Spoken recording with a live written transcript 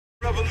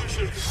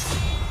revolution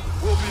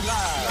will be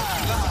live.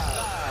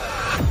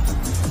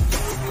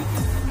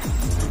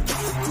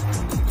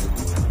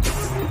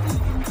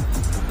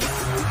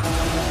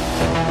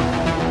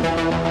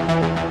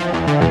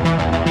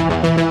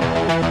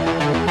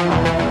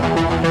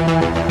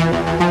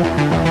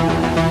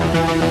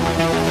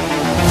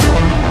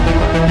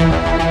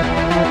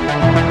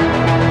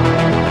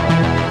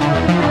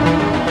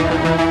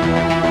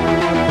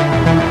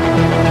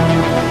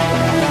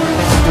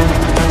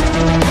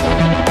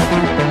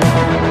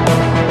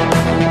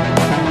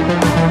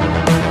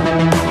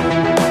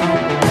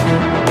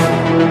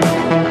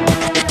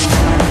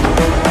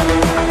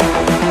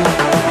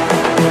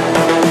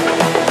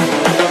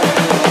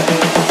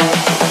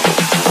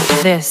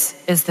 This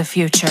is the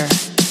future.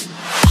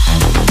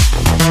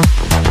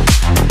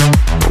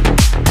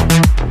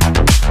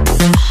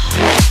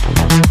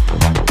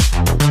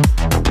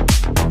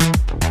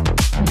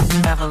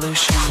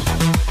 Evolution.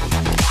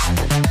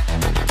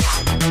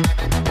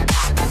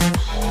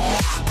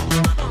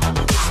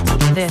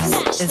 This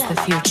is the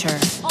future.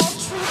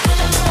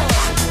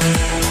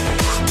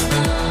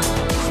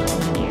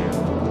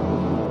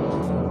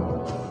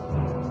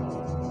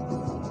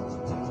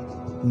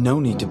 No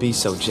need to be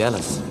so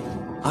jealous.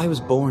 I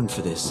was born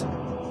for this.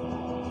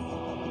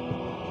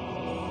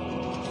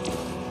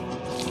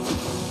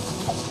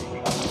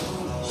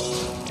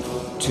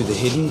 To the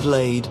hidden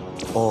blade,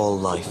 all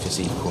life is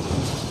equal.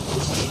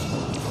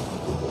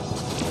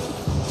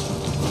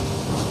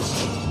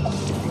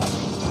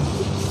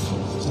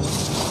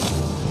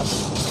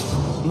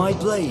 My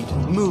blade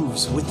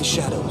moves with the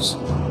shadows.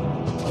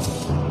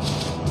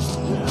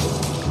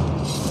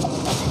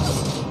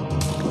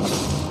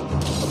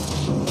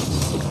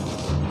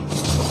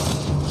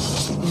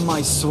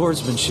 My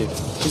swordsmanship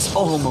is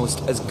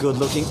almost as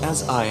good-looking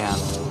as I am.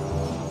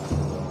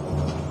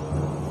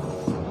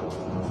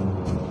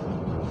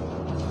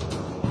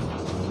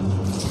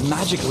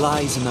 Magic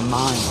lies in the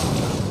mind,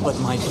 but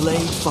my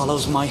blade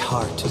follows my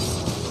heart.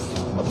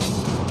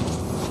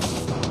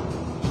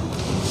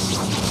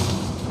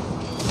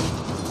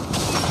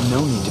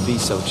 No need to be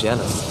so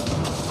jealous.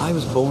 I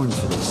was born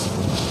for this.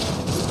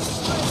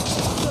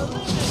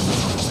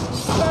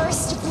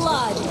 First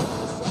blood.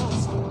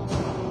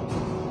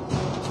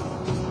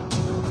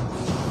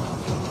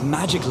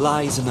 Magic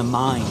lies in the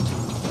mind,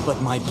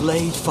 but my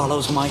blade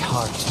follows my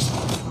heart.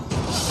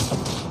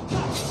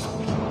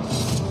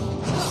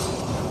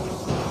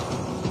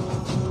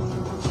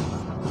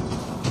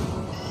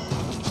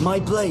 My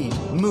blade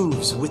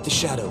moves with the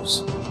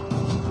shadows.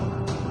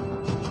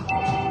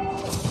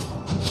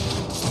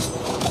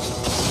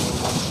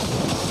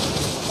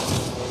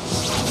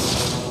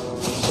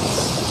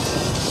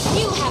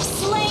 You have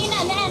slain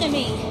an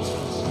enemy.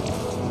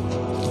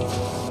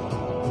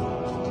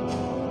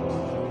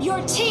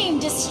 Your team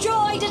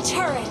destroyed a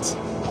turret.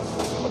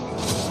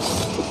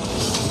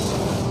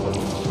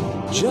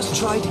 Just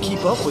try to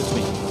keep up with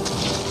me.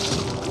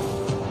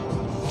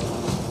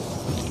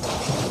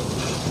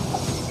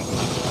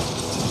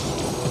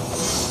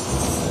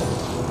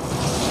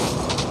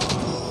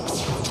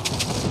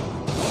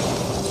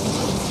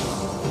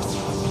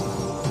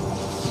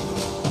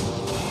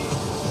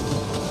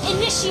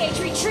 Initiate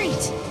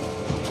retreat.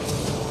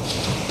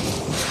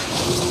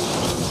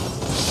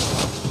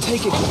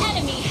 Take it. An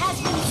enemy has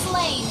been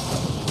slain.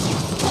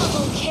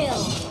 Double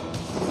kill.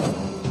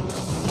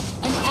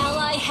 An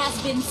ally has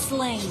been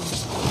slain.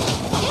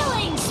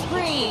 Killing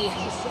spree.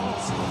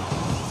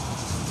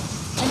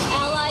 An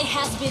ally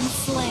has been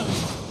slain.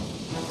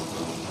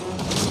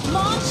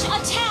 Launch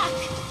attack.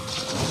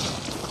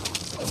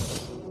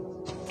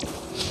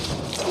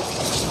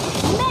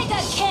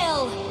 Mega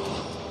kill.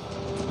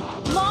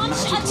 Launch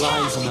Magic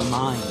attack. lies in the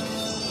mind,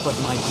 but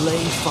my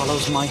blade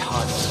follows my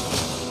heart.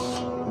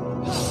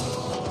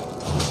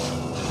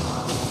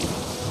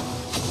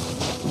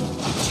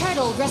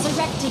 Turtle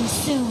resurrecting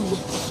soon.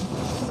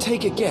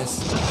 Take a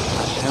guess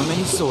at how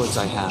many swords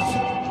I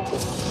have.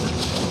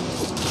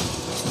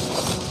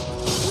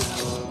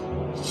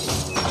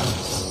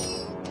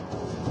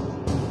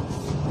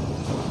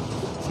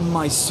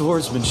 My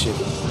swordsmanship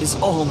is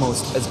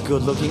almost as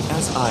good-looking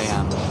as I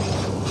am.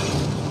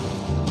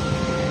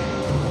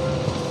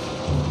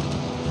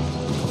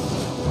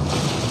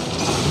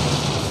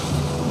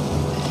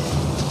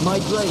 My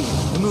blade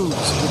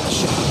moves with the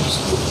shadows.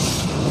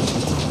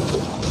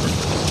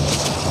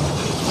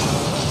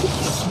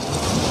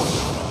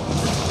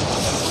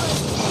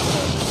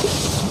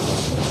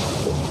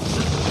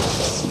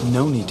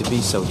 No need to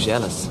be so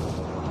jealous.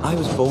 I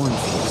was born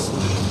for this.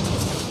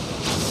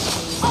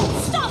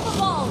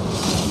 Unstoppable!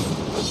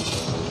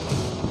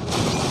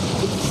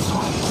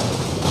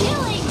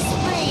 Killing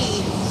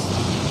spree!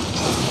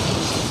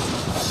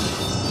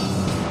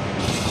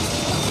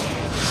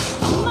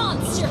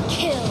 Monster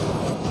kill!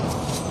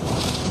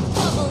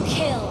 Double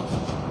kill!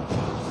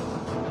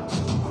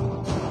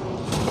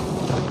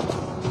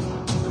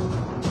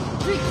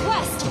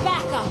 Request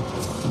backup!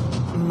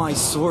 My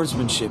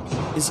swordsmanship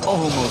is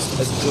almost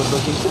as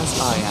good-looking as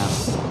I am.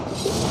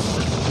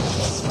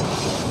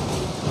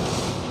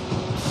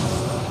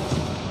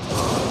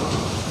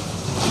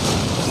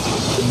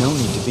 No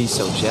need to be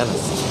so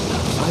jealous.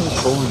 I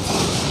was born for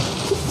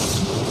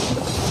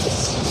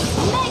this.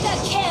 Mega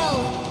kill!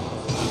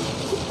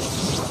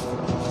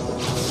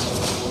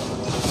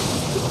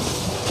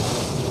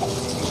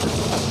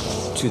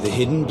 To the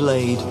hidden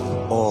blade,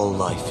 all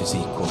life is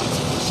equal.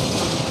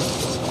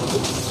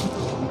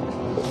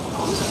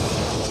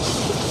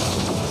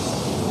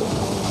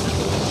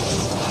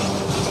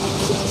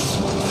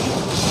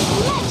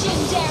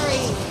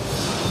 Legendary!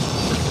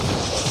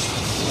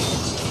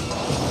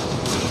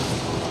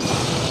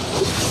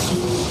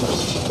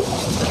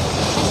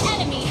 An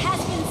enemy has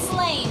been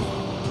slain.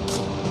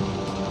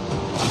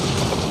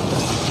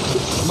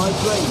 My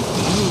blade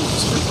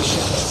moves through the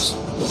shadows.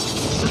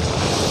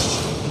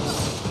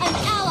 An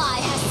ally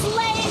has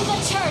slain the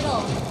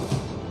turtle.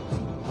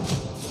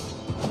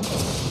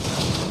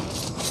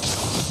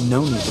 No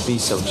need to be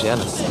so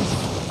jealous.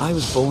 I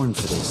was born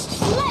for this.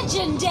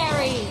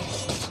 Legendary!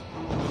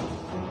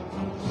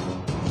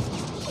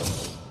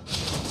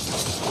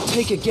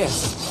 Take a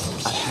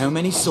guess at how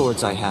many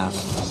swords I have.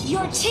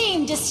 Your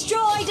team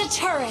destroyed a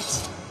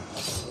turret.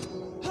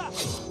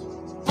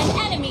 An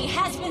enemy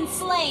has been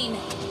slain.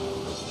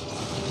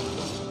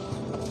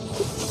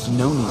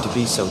 No need to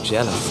be so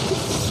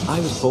jealous. I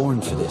was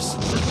born for this.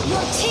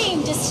 Your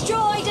team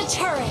destroyed a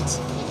turret.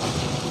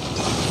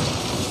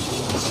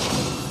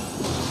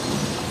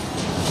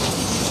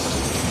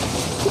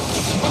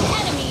 An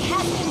enemy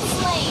has been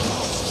slain.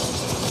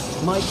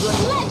 My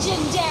blade.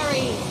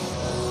 Legendary!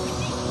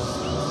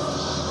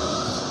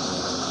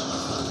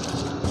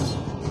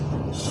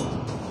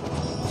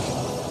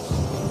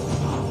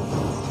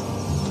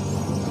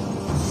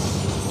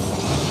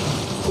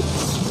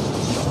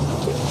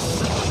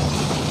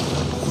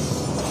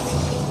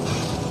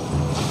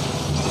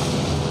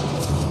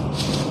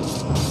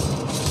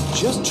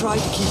 Just try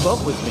to keep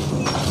up with me.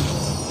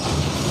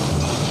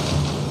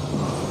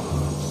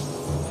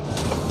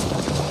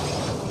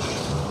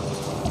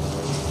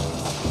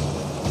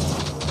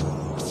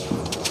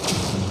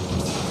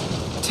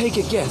 Take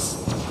a guess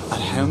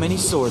at how many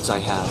swords I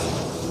have.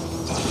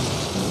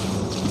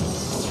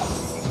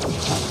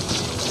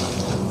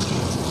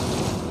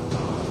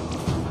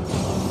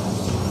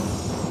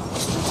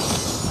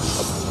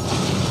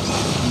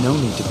 No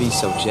need to be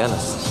so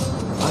jealous.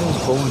 I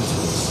was born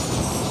for this.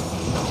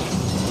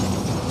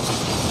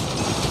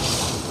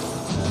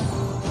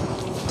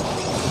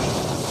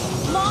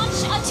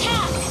 Launch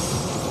attack!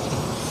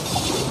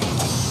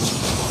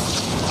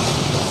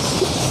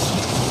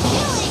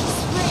 Killing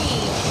spree!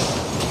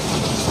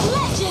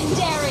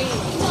 Legendary!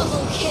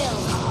 Double kill!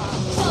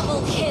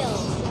 Double kill!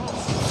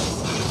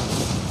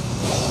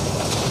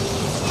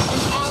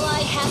 An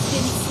ally has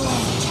been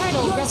slain.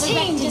 Turtle Your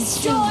team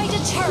destroyed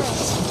a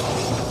turret!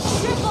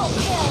 Triple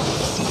kill!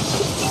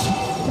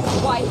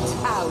 Wiped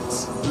out.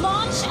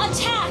 Launch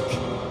attack!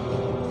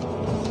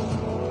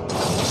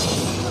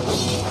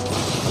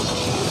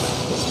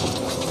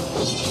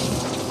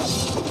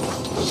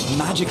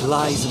 Magic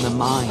lies in the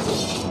mind,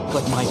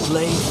 but my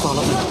blade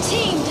follows. Your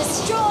team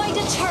destroyed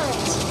a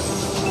turret!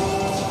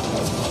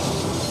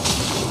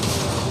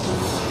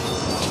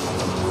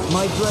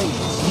 My blade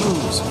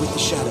moves with the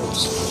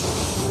shadows.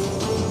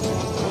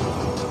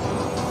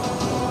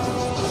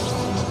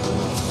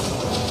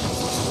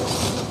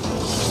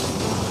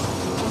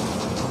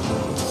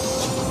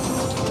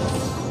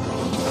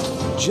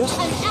 Just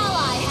An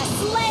ally has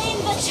slain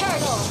the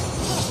turtle!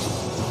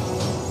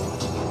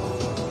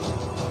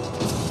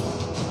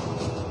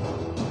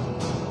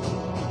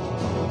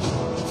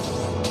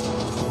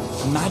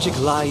 magic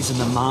lies in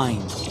the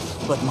mind,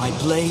 but my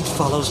blade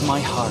follows my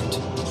heart.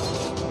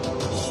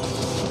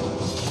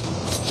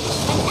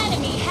 An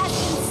enemy has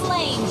been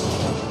slain!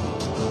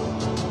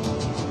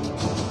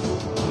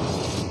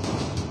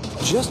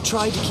 Just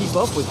try to keep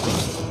up with me.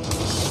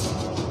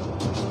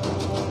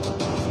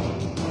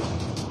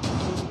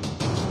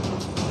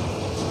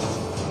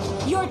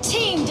 Your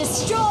team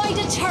destroyed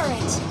a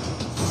turret!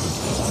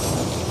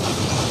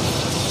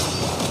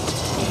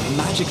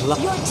 Magic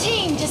lies. Your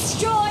team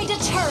destroyed a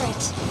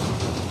turret!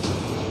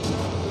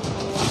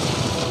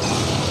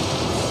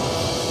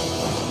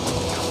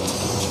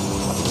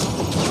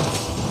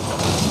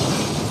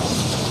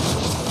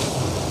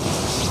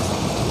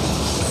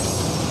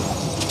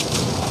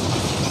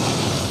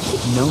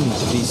 No need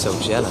to be so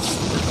jealous.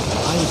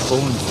 I was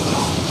born for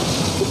this.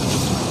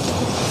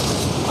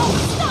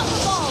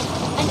 Unstoppable!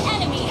 An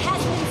enemy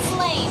has been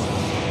slain!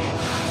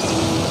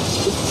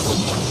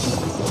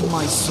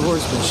 My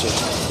swordsmanship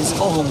is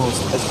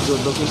almost as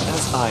good looking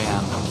as I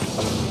am.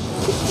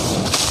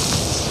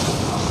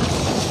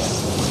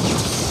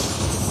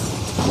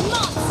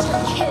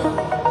 Monster kill!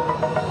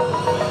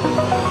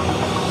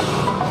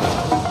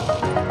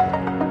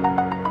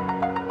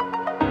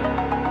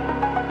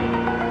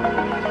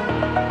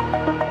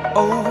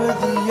 Over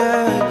the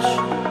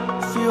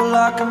edge, feel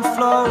like I'm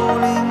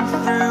floating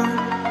through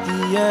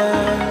the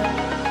air.